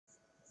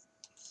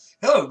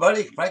Hello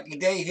everybody, Frankie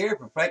Day here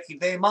from Frankie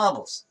Day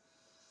Models.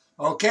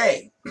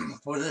 Okay,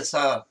 for this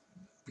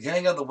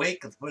beginning of the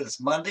week, for this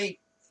Monday,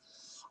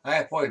 I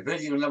have for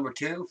video number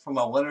 2 for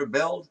my winter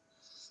build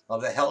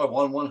of the Heller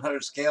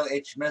 1/100 scale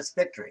HMS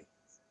Victory.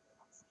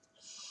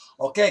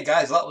 Okay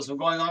guys, a lot was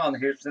going on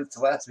here since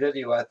the last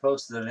video. I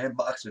posted an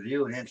inbox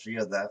review and entry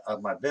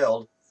of my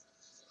build.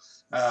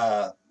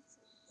 I've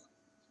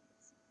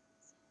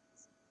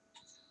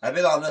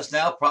been on this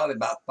now probably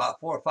about 4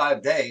 or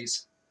 5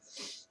 days.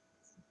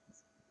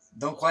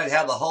 Don't quite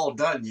have the hull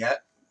done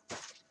yet.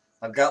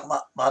 I've got a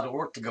lot of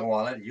work to go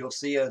on it. You'll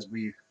see as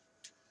we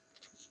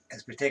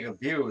take a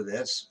view of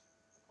this.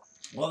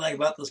 One thing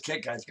about this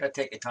kit, guys, you got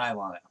to take your time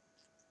on it.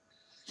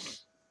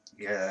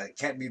 Yeah, it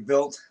can't be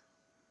built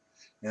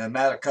in a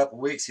matter of a couple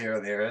weeks here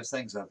or there. This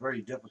thing's a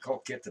very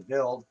difficult kit to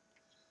build,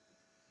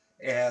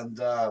 and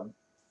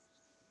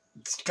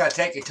it's got to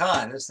take your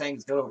time. This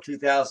thing's got over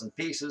 2,000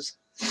 pieces,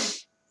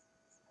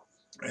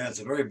 and it's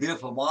a very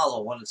beautiful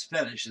model when it's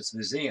finished. It's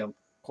museum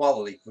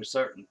quality for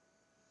certain,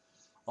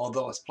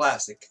 although it's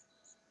plastic.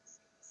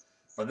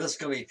 But this is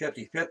going to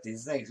be 50-50.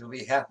 This thing's going to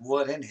be half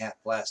wood and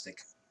half plastic.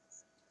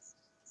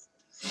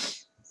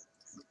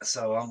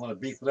 So I'm going to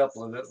beef it up a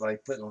little bit by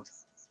putting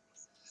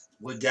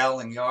wood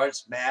doweling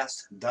yards,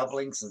 mast,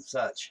 doublings, and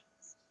such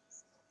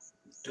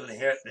to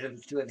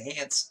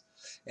enhance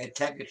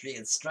integrity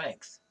and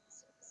strength.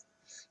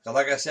 So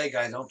like I say,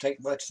 guys, don't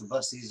take much to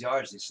bust these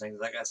yards, these things.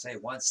 Like I say,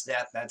 one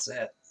snap, that's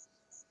it.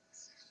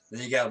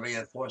 Then you got to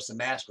reinforce the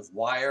mast with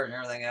wire and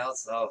everything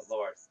else. Oh,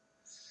 Lord.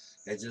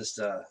 It just,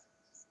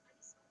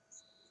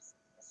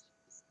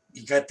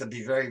 you got to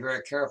be very,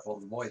 very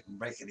careful to avoid from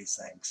breaking these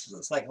things. So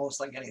it's like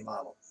almost like any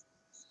model.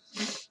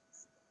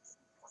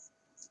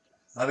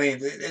 I mean,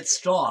 it's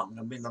strong.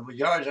 I mean, the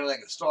yards and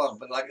everything is strong,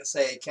 but like I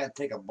say, it can't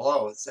take a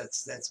blow.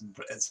 It's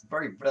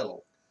very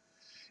brittle.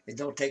 It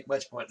don't take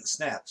much for it to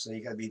snap, so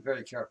you got to be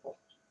very careful.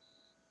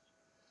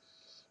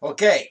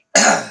 Okay,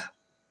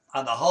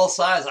 on the hull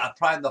size, I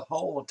primed the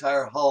whole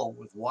entire hull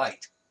with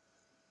white.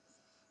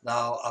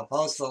 Now,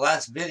 opposed to the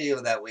last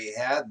video that we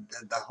had,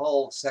 the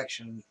whole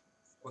section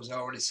was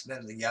already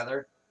cemented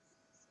together,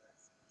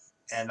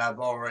 and I've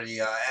already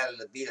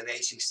added a bead of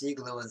A6C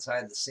glue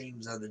inside the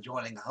seams of the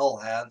joining hull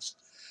halves.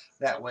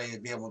 That way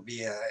it'd be able to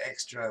be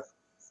extra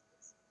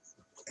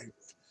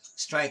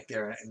strength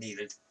there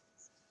needed.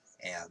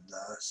 And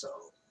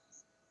so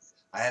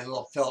I had a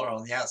little filler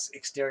on the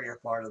exterior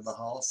part of the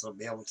hull, so I'll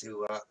be able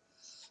to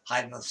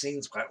hide the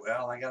seams quite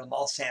well. I got them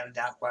all sanded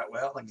down quite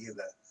well. I give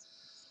the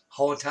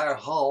whole entire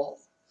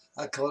hull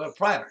a coat of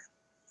primer,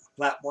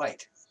 flat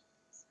white.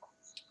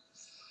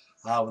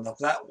 When the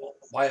flat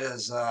white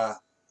is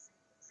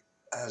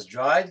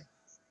dried,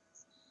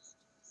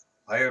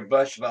 I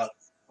airbrush about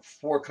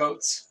 4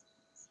 coats.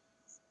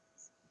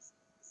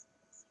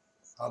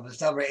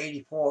 This number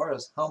 84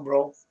 is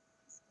Humbrol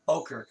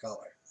ochre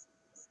color.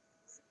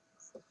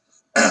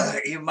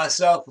 Even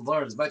myself have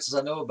learned as much as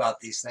I know about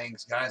these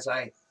things, guys.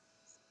 I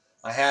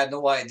had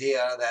no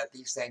idea that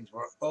these things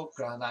were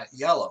ochre, not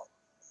yellow.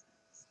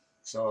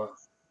 So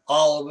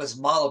all of us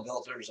model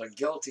builders are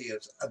guilty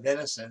of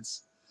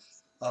innocence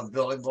of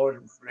building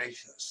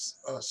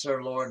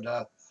Sir Lord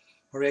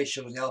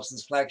Horatio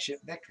Nelson's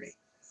flagship Victory.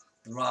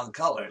 The wrong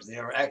colors.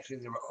 They were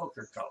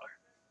ochre color.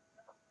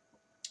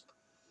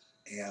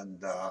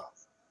 And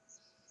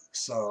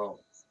so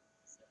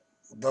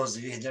those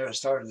of you who never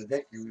started the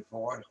Victory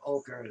before,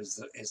 ochre is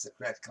the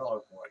correct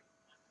color for it.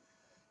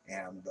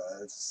 And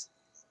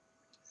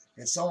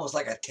it's almost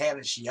like a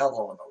tannish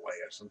yellow in a way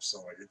of some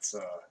sort. It's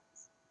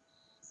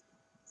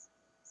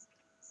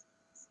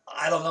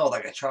I don't know,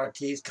 like a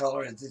chartreuse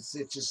color. It's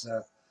just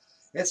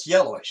it's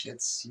yellowish.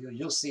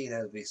 You'll see it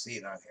as we see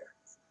it on here.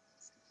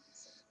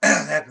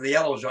 After the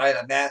yellow is dried,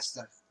 I masked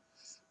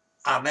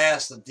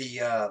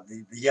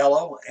the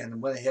yellow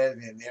and went ahead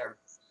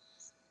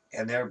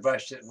and there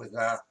brushed it with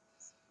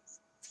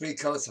 3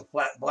 coats of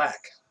flat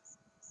black.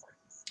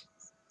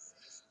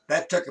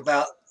 That took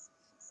about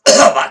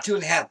about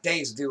 2.5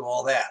 days to do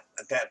all that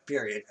at that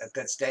period, at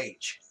that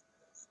stage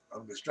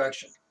of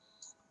construction.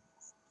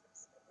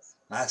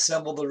 I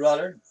assembled the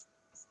rudder.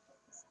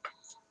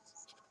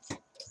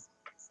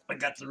 I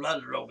got the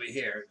rudder over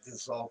here. This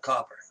is all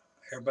copper,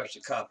 airbrushed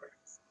to copper.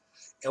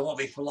 It won't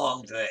be for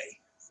long today.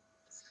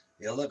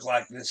 It'll look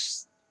like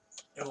this.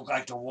 It'll look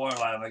like the war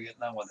line when I get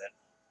done with it.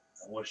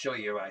 And we'll show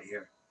you right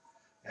here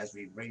as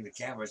we bring the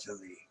camera to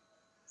the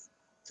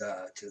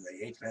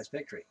HMS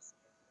Victory.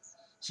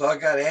 So I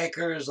got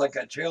anchors, I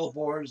got trail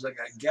boards, I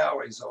got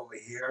galleries over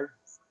here.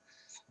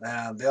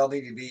 Now they'll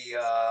need to be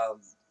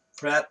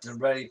prepped and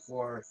ready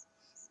for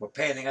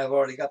painting. I've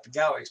already got the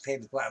galleries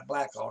painted flat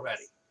black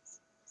already.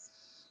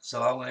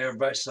 So I'm going to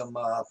airbrush some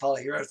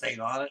polyurethane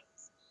on it,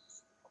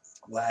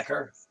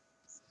 lacquer.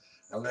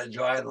 I'll let it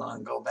dry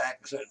and go back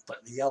and start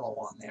putting the yellow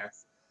on there.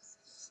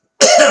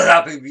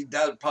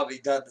 That'll probably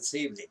be done this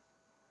evening.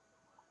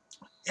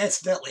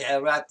 Incidentally, I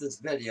wrapped this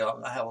video. I'm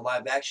going to have a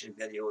live action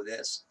video of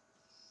this,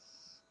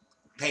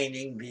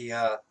 painting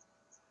the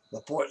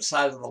the port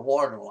side of the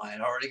water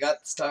line. I already got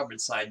the starboard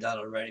side done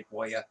already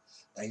for you,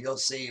 and you'll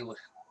see the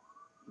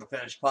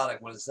finished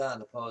product when it's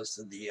done, opposed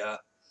to the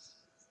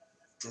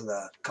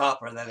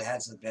copper that it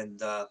hasn't been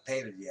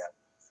painted yet.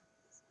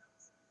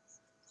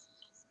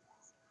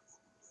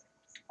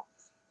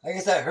 I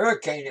guess that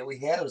hurricane that we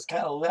had was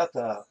kind of left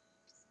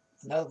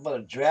nothing but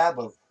a drab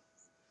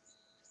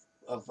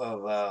of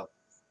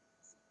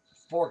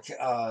four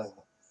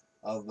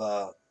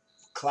of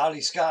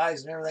cloudy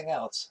skies and everything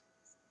else.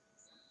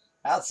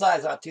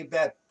 Outside's not too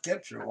bad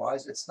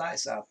temperature-wise. It's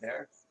nice out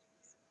there.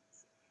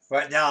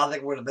 Right now, I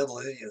think we're in the middle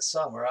of the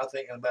summer. I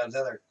think in about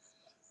another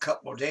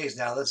couple of days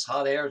now, this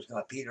hot air is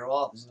going to peter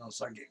off. It's going to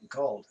start getting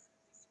cold.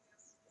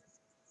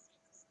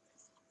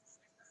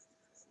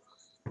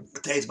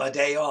 Today's my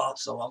day off,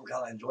 so I'm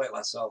kind of enjoying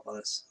myself on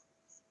this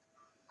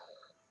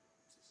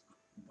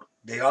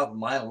day off of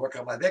mine and work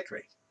on my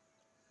victory.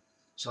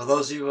 So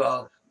those of you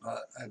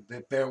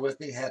bear with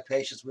me, have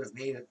patience with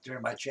me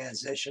during my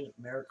transition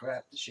from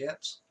aircraft to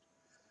ships.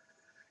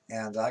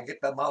 And I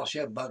get that model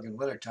ship bug in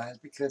winter times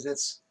because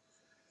it's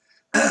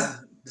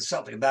there's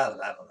something about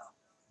it. I don't know.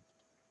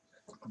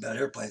 I've been on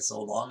airplanes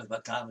so long, it's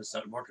about time to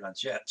start working on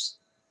ships.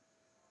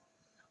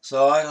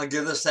 So I'm going to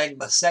give this thing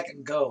my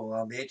second go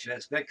on the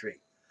HMS Victory.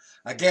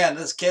 Again,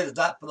 this kit is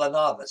not for the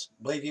novice.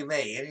 Believe you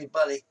me,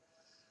 anybody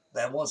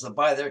that wants to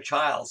buy their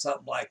child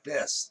something like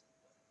this,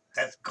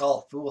 that's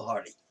called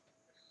foolhardy.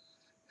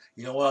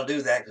 You don't want to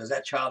do that because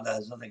that child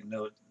does nothing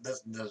know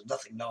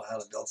how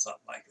to build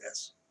something like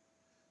this.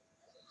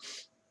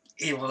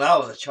 Even when I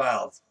was a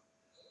child,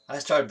 I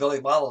started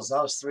building models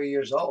when I was 3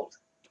 years old,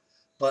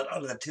 but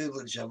under the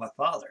tutelage of my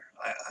father.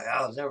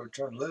 I was never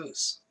turned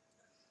loose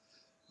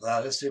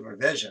without his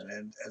supervision,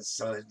 and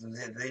so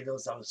they know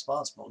I'm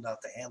responsible enough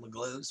to handle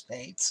glues,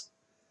 paints,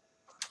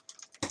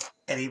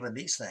 and even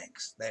these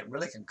things. They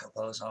really can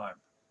cause harm.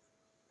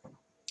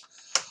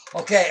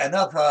 Okay,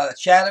 enough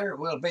chatter.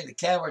 We'll bring the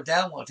camera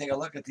down. We'll take a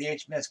look at the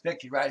HMS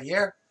Victory right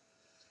here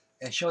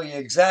and show you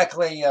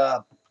exactly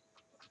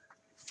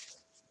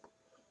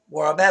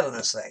where I'm at on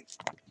this thing.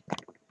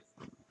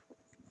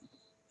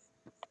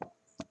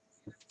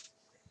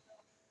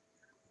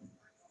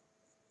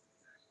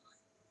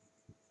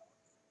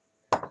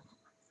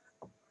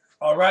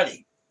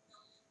 Alrighty.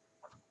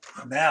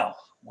 Now, I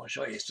want to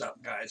show you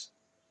something, guys.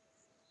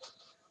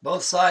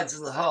 Both sides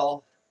of the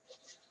hull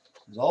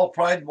is all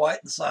primed white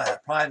inside.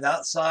 Primed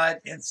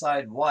outside,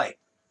 inside white.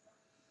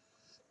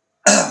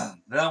 Then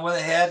I went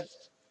ahead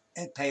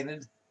and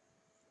painted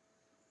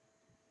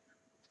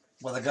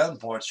where the gun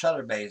ports,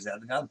 shutter bays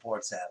at, the gun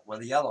ports at, where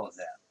the yellow is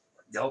at,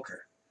 the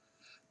ochre.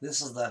 This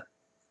is the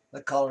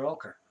color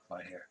ochre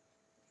right here.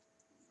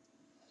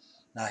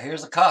 Now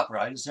here's the copper.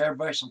 I just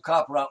airbrushed some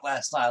copper out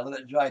last night. I let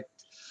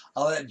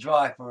it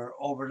dry for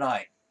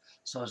overnight,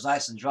 so it's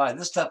nice and dry.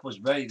 This stuff was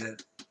ready to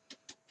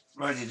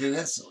do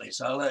instantly,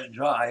 so I let it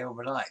dry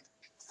overnight.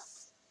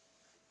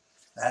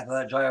 After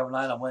that dry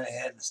overnight, I went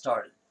ahead and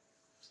started.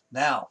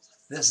 Now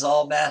this is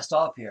all masked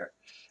off here.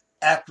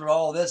 After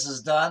all this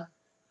is done,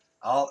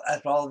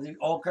 after all the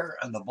ochre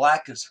and the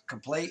black is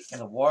complete and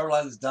the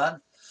waterline is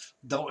done,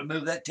 don't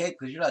remove that tape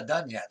because you're not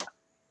done yet.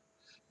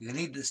 You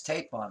need this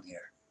tape on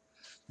here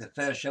to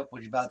finish up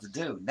what you're about to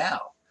do.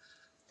 Now,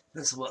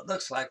 this is what it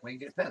looks like when you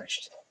get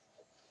finished.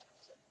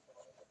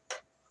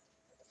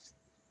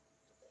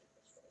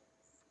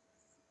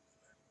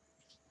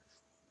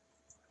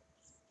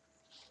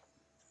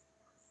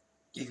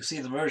 You can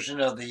see the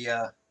version of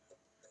the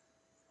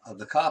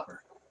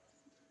copper.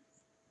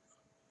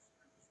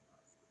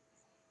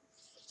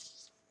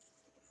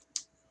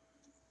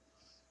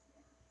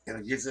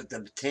 It gives it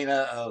the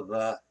patina of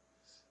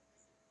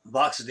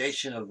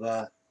oxidation of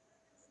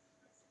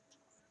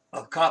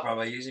copper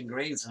by using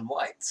greens and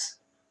whites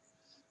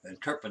and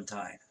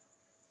turpentine.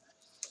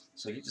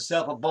 So get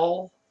yourself a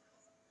bowl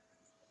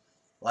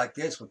like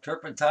this with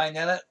turpentine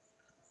in it.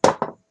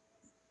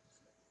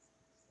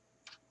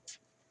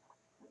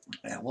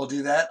 And we'll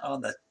do that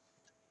on the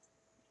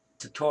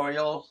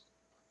tutorial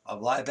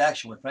of live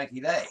action with Frankie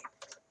Day.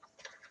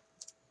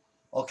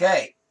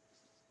 Okay.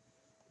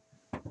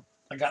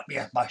 I got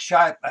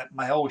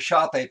my old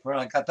shop apron.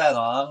 I got that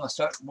on. I'm going to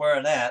start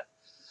wearing that.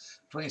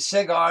 Between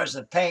cigars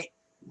and paint,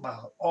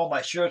 all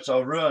my shirts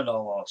are ruined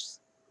almost.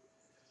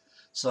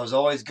 So it's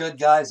always good,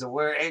 guys, to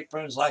wear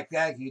aprons like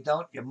that. If you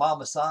don't, your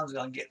mama son's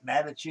going to get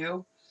mad at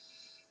you.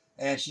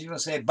 And she's going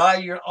to say, buy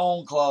your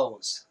own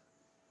clothes.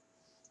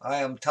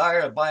 I am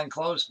tired of buying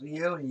clothes for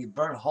you, and you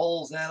burn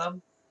holes in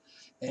them,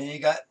 and you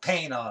got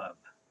paint on them.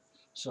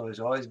 So it's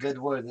always good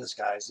to wear this,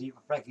 guys. Even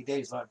Frankie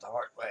Day's learned the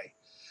hard way,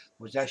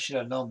 which I should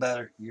have known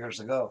better years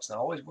ago. So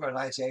always wear a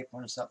nice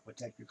apron and something to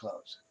protect your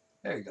clothes.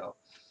 There you go.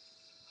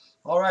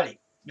 Alrighty,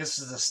 this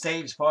is the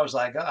stage as far as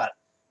I got.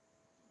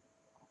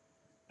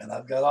 And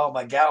I've got all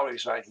my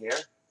galleries right here.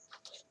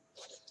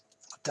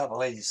 Tell the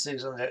Lady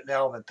Susan, they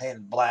all been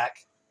painted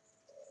black.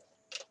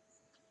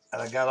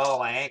 And I got all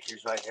my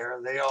anchors right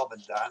here. They all been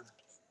done.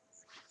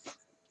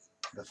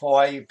 Before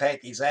I even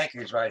paint these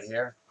anchors right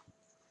here,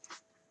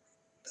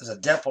 there's a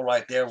dimple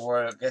right there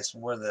where I guess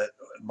where the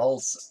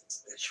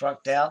molds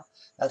shrunk down.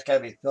 That's got to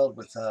be filled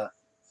with.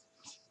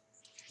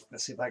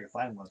 Let's see if I can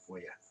find one for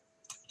you.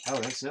 Oh,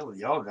 that's it.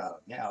 Y'all got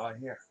them. Yeah, right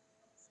here.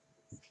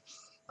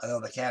 I know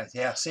the can.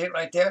 Yeah, see it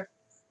right there?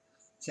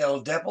 See that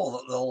little dimple,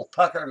 the little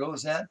pucker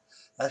goes in?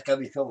 That's got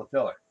to be filled with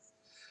filler.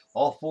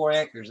 All 4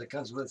 acres that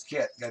comes with this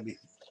kit got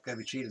to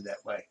be treated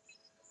that way.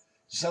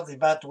 Something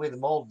about the way the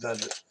mold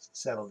doesn't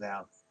settle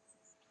down.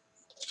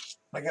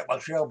 I got my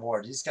trail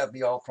board. These got to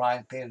be all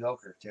prime painted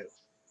ochre too.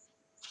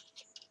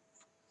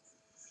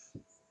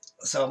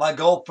 So my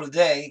goal for the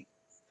day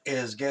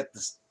is get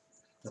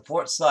the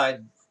port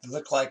side to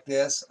look like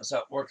this. I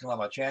start working on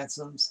my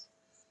transoms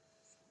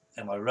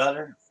and my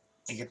rudder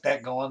and get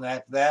that going.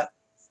 After that,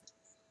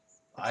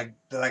 I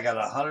got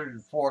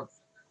 104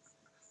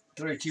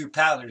 32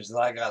 powders that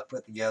I got to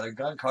put together,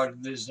 gun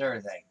cartridges and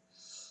everything.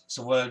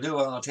 So what I do,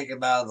 I'm going to take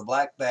them out of the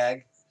black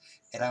bag,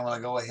 and I'm going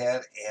to go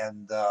ahead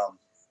and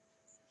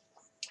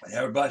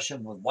airbrush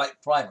them with white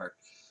primer,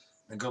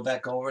 and go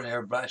back over and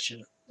airbrush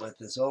it with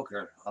this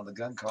ochre on the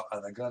gun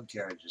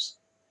carriages.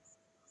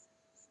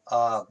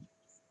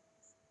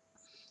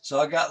 So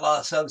I got a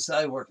lot of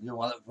sub-side work to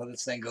do on it before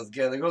this thing goes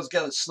together. It goes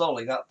together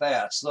slowly, not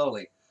fast,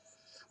 slowly.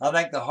 I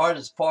think the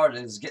hardest part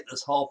is getting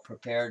this hull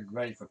prepared and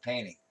ready for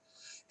painting.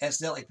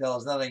 Incidentally,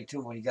 fellas, another thing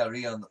too, when you got to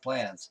read on the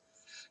plans,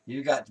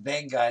 you got the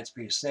vein guides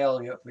for your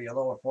sail, for your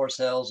lower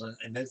foresails and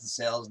mid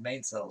sails,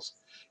 mainsails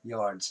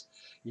yards.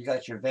 You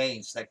got your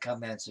vanes that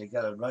come in, so you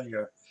got to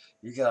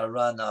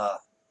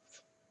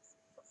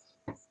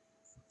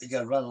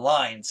run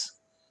lines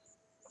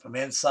from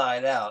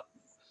inside out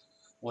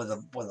with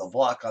a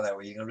block on that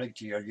where you can rig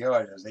to your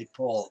yard as they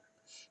pull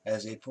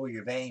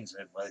your vanes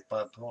in, when they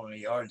pulling the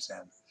yards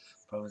in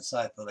from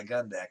inside from the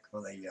gun deck,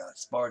 from the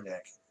spar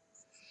deck.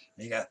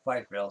 And you got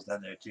fight rails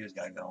down there too. It's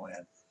got to go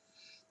in.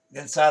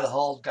 The inside of the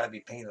hull's got to be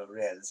painted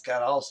red. It's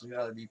also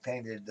got to be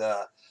painted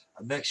a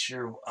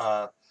mixture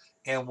M1,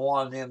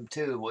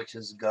 M2, which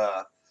is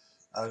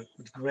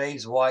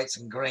grays, whites,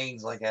 and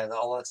greens like that.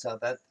 All that stuff.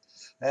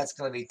 That's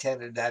going to be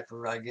tinted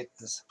after I get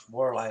this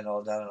waterline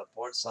all done on the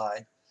port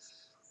side.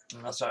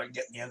 And I'll start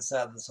getting the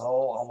inside of this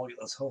hull. I'm going to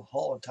get this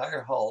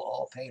entire hull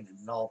all painted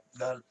and all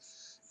done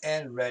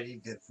and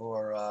ready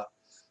for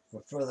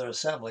further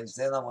assemblies.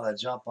 Then I'm going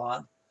to jump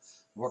on,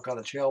 work on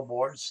the trail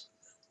boards,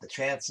 the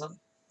transom,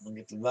 and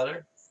get the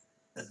rudder.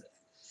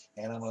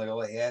 And I'm going to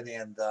go ahead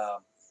and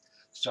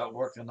start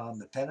working on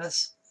the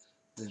pinnace,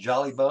 the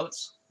jolly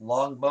boats,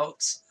 long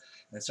boats,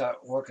 and start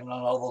working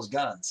on all those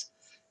guns.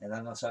 And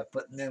I'm going to start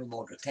putting in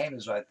little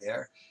containers right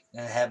there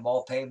and have them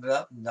all painted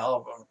up. And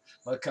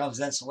when it comes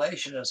to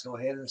installation, let's go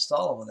ahead and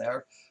install them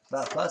there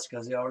without fuss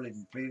because they already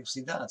been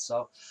previously done.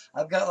 So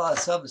I've got a lot of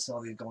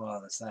sub-assemblies going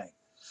on this thing.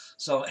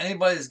 So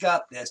anybody that's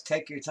got this,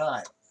 take your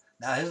time.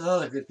 Now here's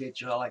another good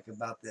feature I like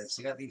about this.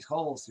 You got these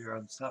holes here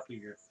on top of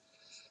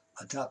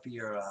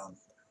your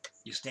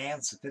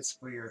stands that fits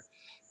for your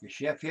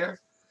ship here.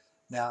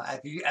 Now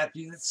after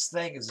this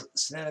thing is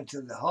cemented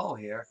to the hull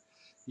here,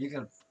 you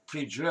can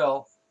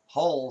pre-drill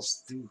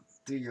holes through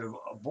your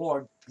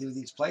board through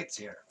these plates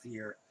here, through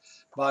your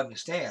bottom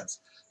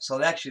stands.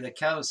 So actually they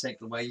countersink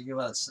the way you can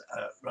run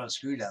a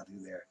screw down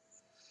through there.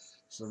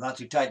 So not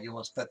too tight, you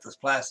won't split this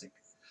plastic.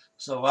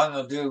 So what I'm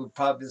going to do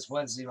probably this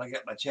Wednesday when I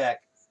get my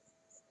check,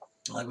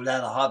 I'll go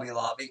down to Hobby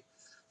Lobby.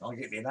 I'll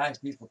get me a nice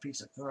beautiful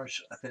piece of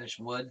finished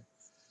wood.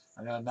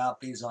 I'm going to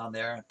mount these on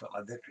there and put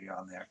my Victory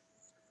on there.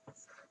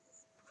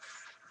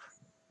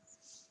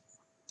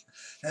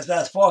 That's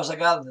about as far as I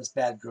got on this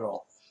bad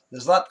girl.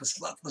 There's a lot of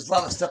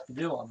stuff to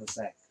do on this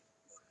thing.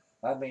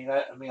 I mean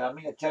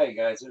to tell you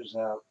guys, there's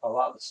a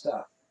lot of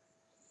stuff.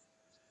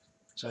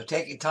 So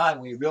take your time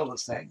when you build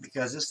this thing,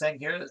 because this thing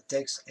here it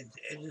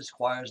just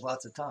requires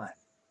lots of time.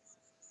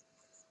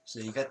 So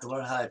you got to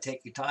learn how to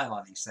take your time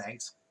on these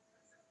things.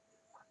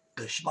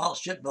 Because small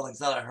shipbuilding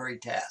is not a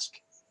hurried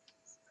task.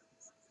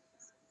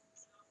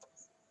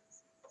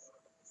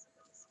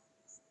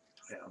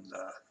 And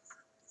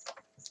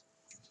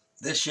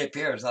this ship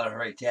here is not a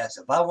hurried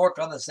task. If I work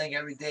on this thing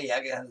every day,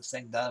 I can have this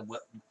thing done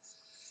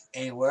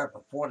anywhere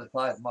from 4 to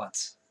 5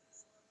 months.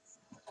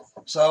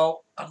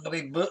 So I'm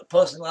going to be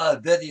posting a lot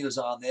of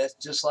videos on this,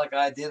 just like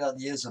I did on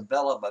the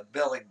Isabella, my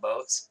billing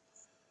boats.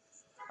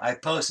 I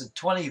posted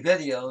 20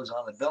 videos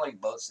on the billing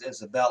boats, the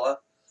Isabella.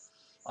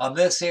 On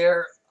this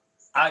here,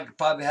 I could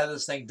probably have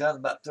this thing done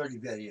in about 30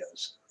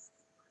 videos.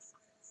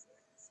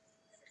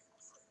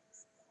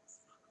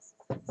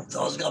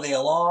 So it's going to be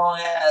a long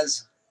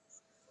as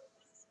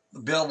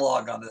build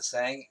log on this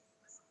thing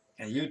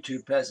and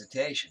YouTube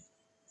presentation.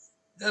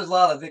 There's a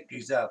lot of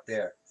victories out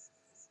there.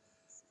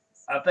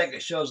 I think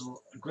it shows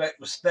great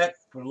respect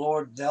for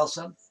Lord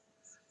Nelson.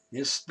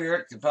 His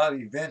spirit could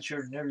probably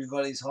venture in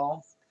everybody's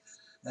home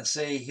and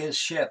say his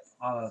ship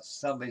on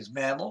somebody's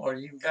mantle, or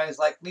you guys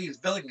like me is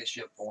building a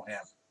ship for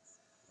him.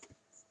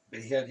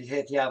 But you have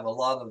to have a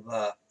lot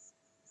of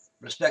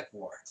respect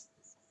for it.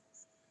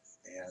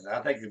 And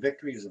I think the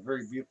Victory is a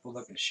very beautiful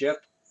looking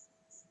ship.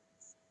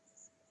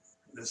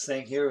 This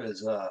thing here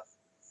is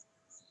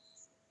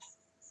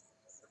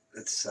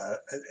it's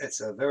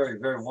a very,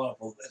 very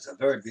wonderful. It's a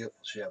very beautiful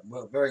ship.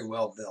 Very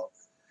well built.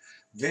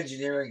 The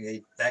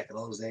engineering back in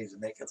those days to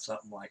making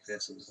something like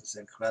this is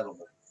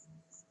incredible.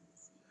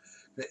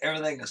 But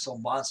everything is so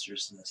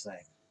monstrous in this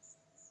thing.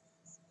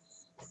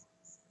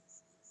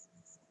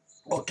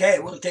 Okay,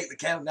 we'll take the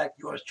camera back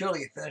to yours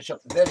truly and finish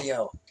up the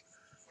video.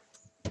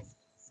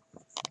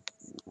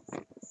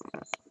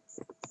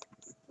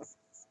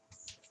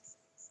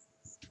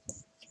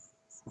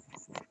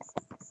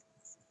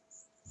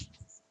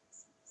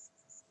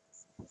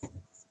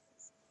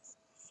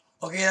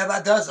 Okay,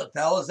 that does it,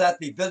 fellas. That'd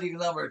be video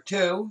number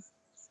 2.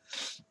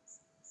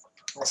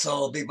 So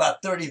it'll be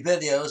about 30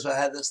 videos when I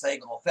have this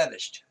thing all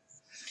finished.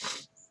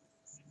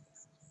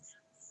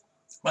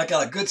 I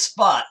got a good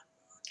spot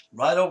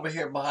right over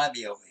here behind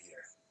me over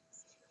here.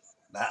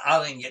 Now, I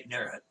don't even get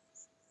near it.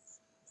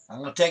 I'm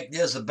going to take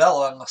the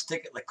Isabella. I'm going to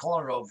stick it in the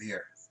corner over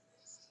here.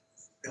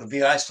 It'll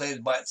be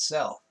isolated by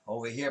itself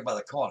over here by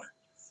the corner.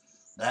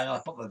 Then I'm going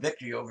to put my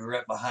Victory over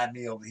right behind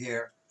me over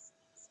here.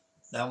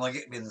 Then I'm going to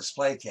get me the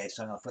display case.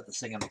 So I'm going to put this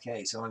thing in the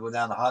case. I'm going to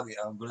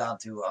go down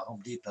to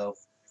Home Depot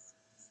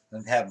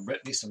and have them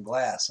rip me some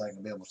glass so I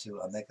can be able to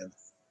make a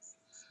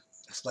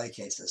display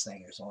case of this thing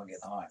here so I don't get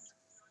harmed.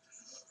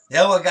 The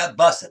other one got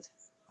busted.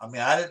 I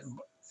mean,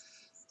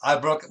 I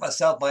broke it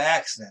myself by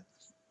accident.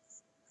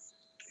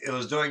 It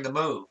was during the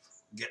move,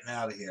 getting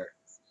out of here.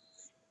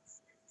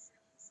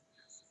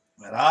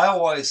 And I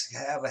always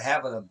have a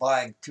habit of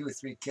buying 2 or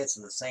 3 kits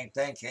of the same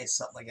thing in case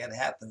something like that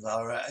happens.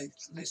 At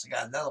least I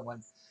got another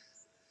one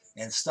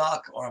in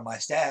stock or in my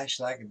stash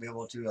so I can be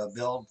able to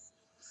build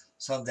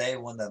someday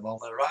when the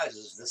moment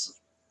arises. This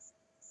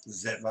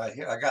is it right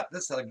here. I got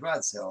this at a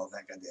garage sale, I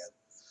think I did.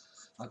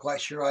 I'm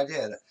quite sure I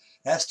did.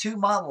 That's 2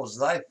 models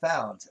that I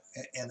found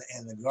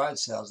in the garage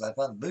sales. I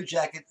found the Blue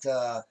Jacket,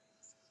 the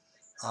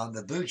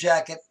Blue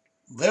Jacket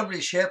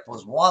Liberty ship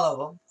was one of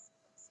them.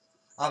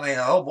 I mean,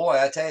 oh boy,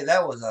 I tell you,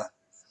 that was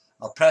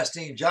a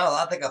pristine job.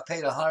 I think I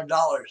paid $100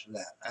 for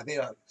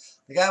that.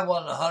 The guy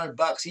wanted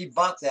 $100. He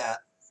bought that,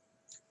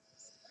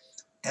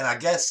 and I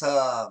guess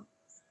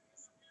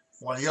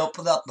when he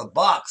opened up the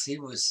box, he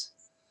was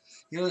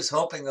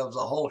hoping there was a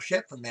whole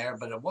ship in there,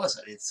 but it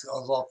wasn't. It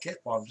was all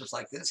kit form, just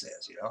like this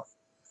is, you know.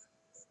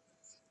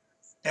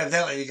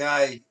 Evidently, the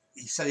guy,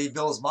 he said he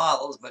builds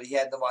models, but he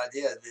had no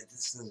idea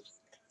that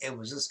it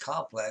was this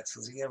complex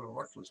because he never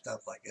worked with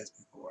stuff like this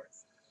before.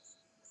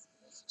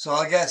 So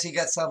I guess he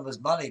got some of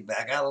his money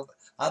back.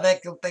 I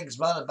think the thing's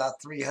run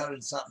about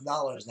 $300-something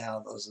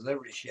now. Those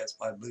Liberty ships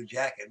by Blue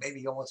Jacket,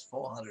 maybe almost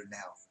 $400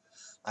 now.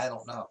 I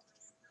don't know,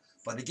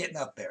 but they're getting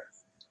up there.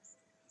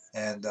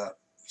 And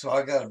so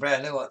I got a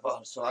brand new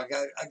one. So I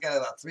got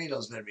about 3 of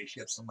those Liberty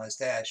ships in my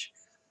stash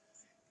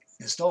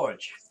in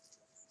storage.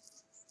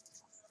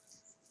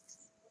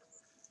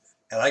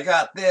 And I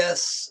got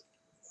this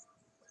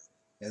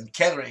in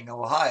Kettering,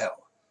 Ohio.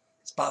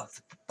 It's about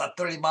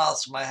 30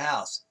 miles from my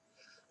house.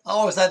 I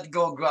always had to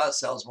go to garage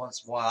sales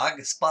once in a while. I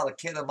could spot a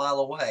kid a mile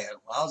away.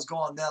 I was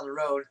going down the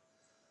road.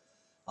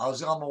 I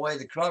was on my way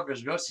to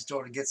Kroger's grocery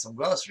store to get some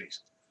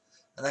groceries.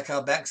 And I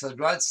come back to the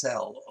garage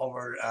sale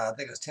over, I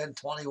think it was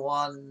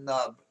 1021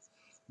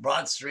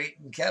 Broad Street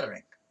in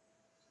Kettering.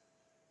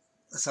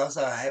 So I was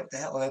like, hey, what the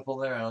hell did I pull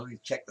there? Let me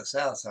check this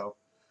out. So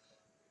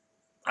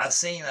I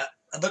seen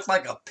it looked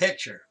like a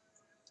picture.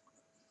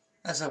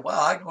 I said,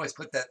 wow, I can always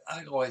put that, I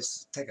can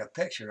always take a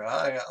picture.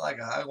 I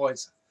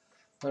always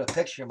put a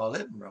picture in my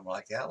living room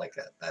like that. Like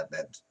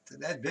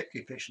that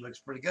Victory picture looks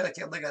pretty good. I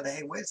kept looking at it,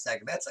 hey, wait a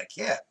second, that's a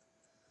kit.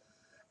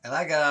 And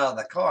I got out of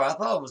the car. I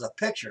thought it was a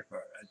picture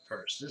at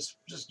first,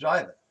 just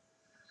driving.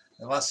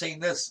 And I seen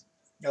this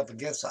up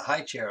against a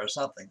high chair or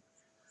something,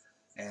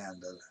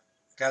 and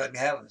got it in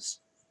having,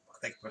 I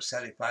think for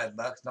 $75.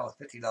 No, $50.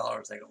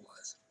 I think it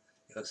was.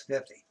 It was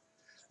 50.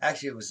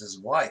 Actually, it was his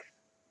wife.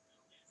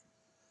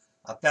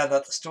 I found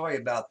out the story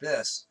about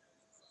this.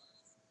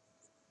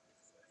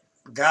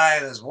 The guy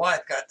and his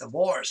wife got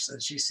divorced,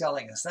 and she's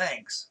selling his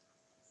things.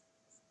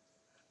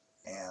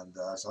 And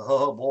so,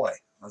 oh boy.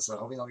 I said, I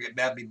hope he don't get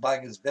mad at me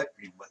buying his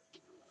Victory.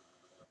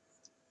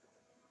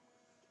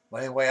 But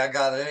anyway, I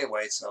got it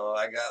anyway, so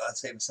I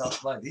saved myself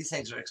some money. These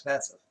things are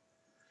expensive.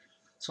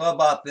 So I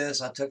bought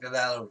this. I took it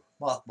out of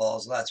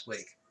mothballs last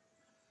week.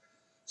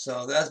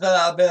 So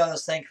I've been on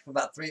this thing for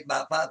about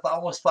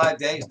almost 5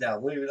 days now.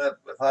 Believe it or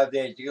not, 5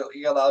 days. You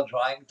got a lot of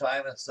drying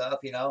time and stuff,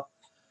 you know.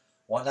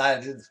 One night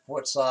I did the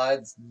port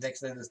side, next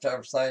thing the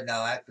starboard side.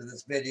 Now after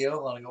this video,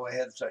 I'm gonna go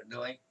ahead and start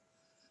doing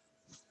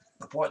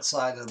the port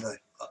side of the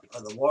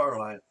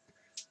waterline.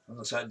 I'm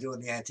gonna start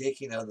doing the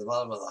antiquing of the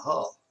bottom of the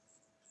hull,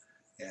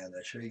 and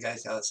show you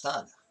guys how it's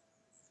done.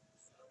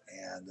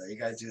 And you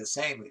guys do the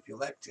same if you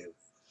like to.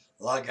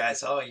 A lot of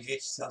guys, oh, you get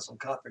yourself some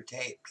copper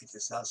tape, get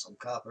yourself some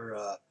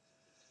copper,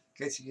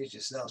 get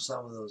yourself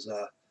some of those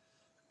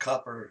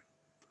copper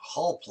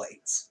hull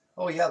plates.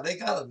 Oh yeah, they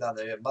got them down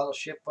there. Metal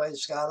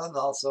Shipways got them.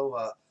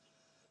 Also,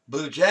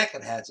 Blue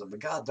Jacket has them.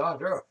 But god darn,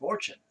 they're a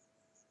fortune.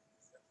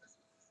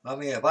 I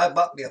mean, if I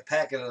bought me a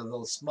packet of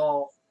those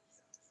small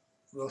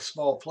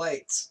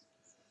plates,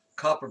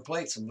 copper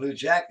plates from Blue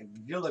Jacket,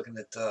 you're looking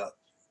at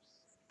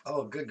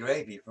Oh, good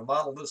gravy. For a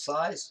model this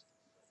size,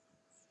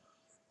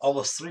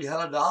 almost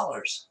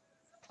 $300.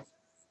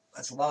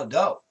 That's a lot of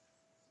dough.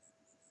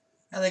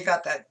 And they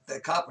got that the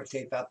copper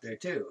tape out there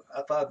too.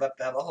 I thought about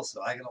that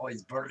also. I can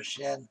always burnish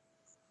in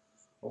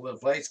over the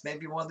place.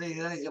 Maybe one of these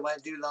days you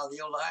might do it on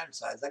the old iron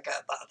size. I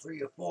got about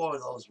 3 or 4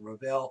 of those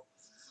Revell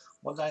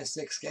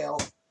 196 scale.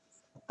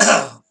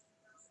 I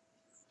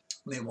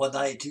mean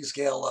 192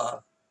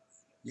 scale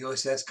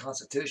USS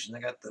Constitution. I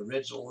got the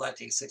original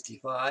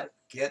 1965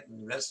 kit,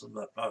 and the rest of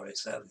them are probably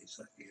 70s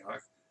like they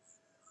are.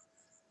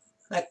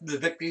 The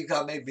Victory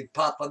got maybe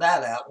popping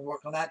that out and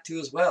work on that too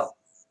as well.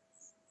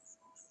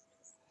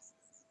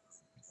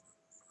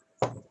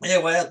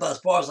 Anyway, that's as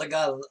far as I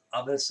got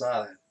on this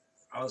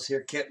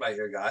here kit right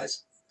here,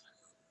 guys.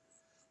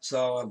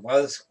 So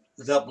while this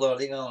is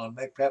uploading, I'm gonna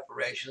make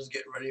preparations,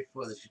 get ready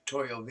for the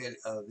tutorial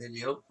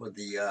video for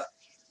the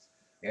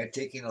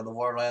antiquing of the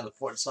Waterland of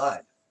Port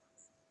Side.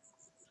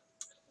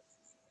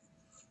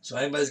 So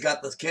anybody's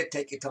got this kit,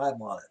 take your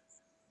time on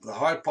it. The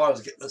hard part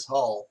is getting this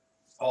hull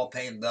all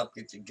painted up,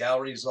 get your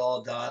galleries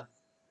all done.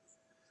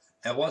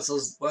 And once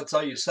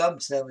all your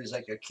sub-assemblies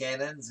like your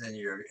cannons and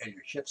your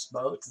ship's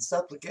boats and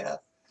stuff like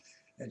that,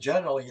 in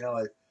general, you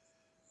know,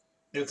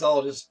 it's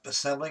all just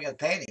assembling and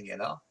painting, you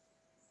know.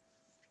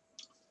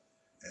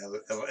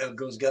 And it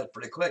goes together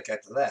pretty quick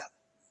after that.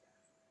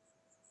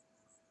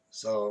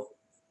 So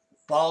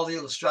follow the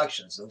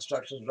instructions. The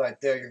instructions right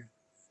there. You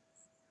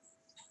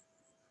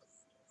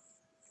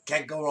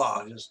can't go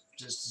wrong.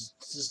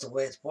 Just the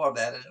way it's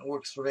formatted. It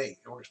works for me.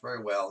 It works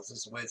very well. It's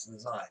just the way it's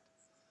designed.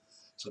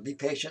 So be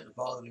patient and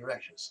follow the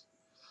directions.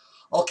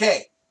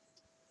 Okay.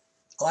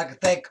 I'd like to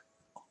thank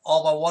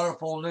all my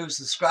wonderful new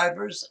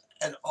subscribers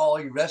and all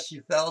you rest of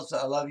you fellas.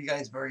 I love you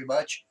guys very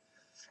much.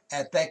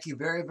 And thank you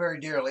very, very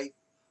dearly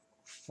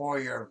for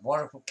your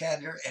wonderful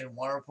candor and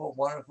wonderful,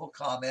 wonderful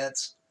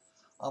comments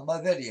on my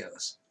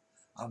videos.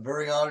 I'm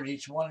very honored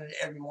each one and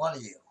every one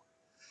of you.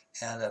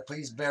 And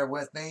please bear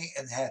with me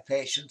and have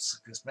patience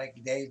because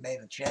Frankie Dave made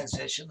a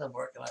transition. I'm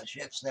working on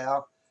ships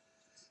now.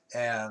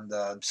 And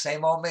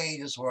same old me,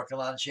 just working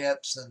on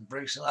ships. And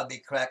pretty soon I'll be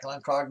cracking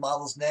on card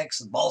models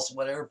next and balsing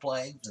with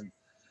airplanes. And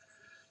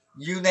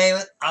you name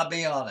it, I'll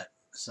be on it.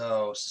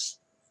 So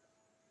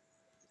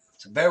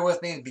bear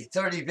with me. It'll be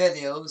 30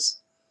 videos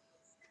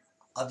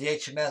of the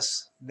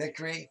HMS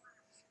Victory.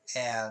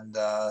 And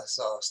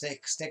so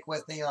stick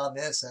with me on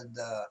this, and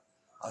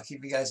I'll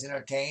keep you guys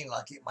entertained.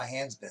 I'll keep my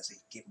hands busy.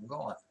 Keep them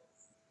going.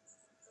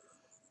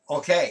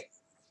 Okay.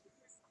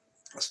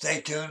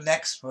 Stay tuned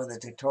next for the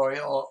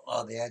tutorial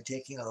of the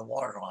antiquing of the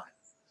waterline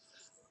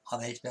on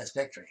the HMS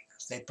Victory.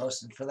 Stay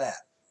posted for that.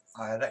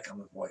 I have that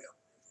coming for you.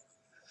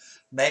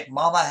 Make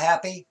mama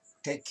happy.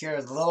 Take care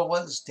of the little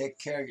ones. Take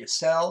care of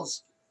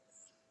yourselves.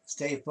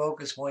 Stay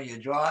focused when you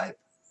drive.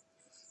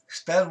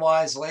 Spend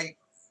wisely.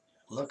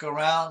 Look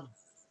around.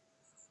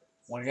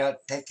 When you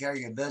got to take care of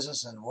your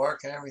business and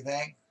work and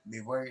everything, be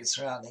aware of your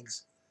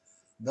surroundings.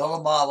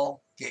 Build a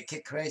model.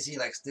 Get crazy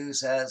like Stu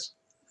says.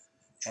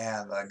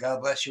 And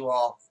God bless you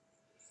all.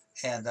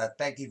 And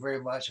thank you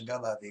very much. And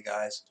God love you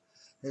guys.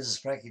 This is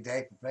Frankie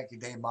Day from Frankie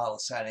Day Model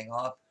signing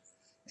off.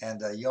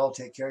 And you all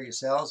take care of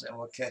yourselves. And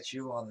we'll catch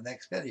you on the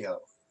next video.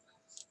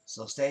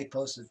 So stay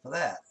posted for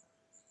that.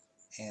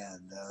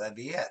 And that'd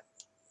be it.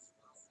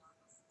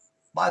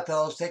 Bye,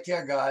 fellas. Take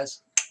care,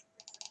 guys.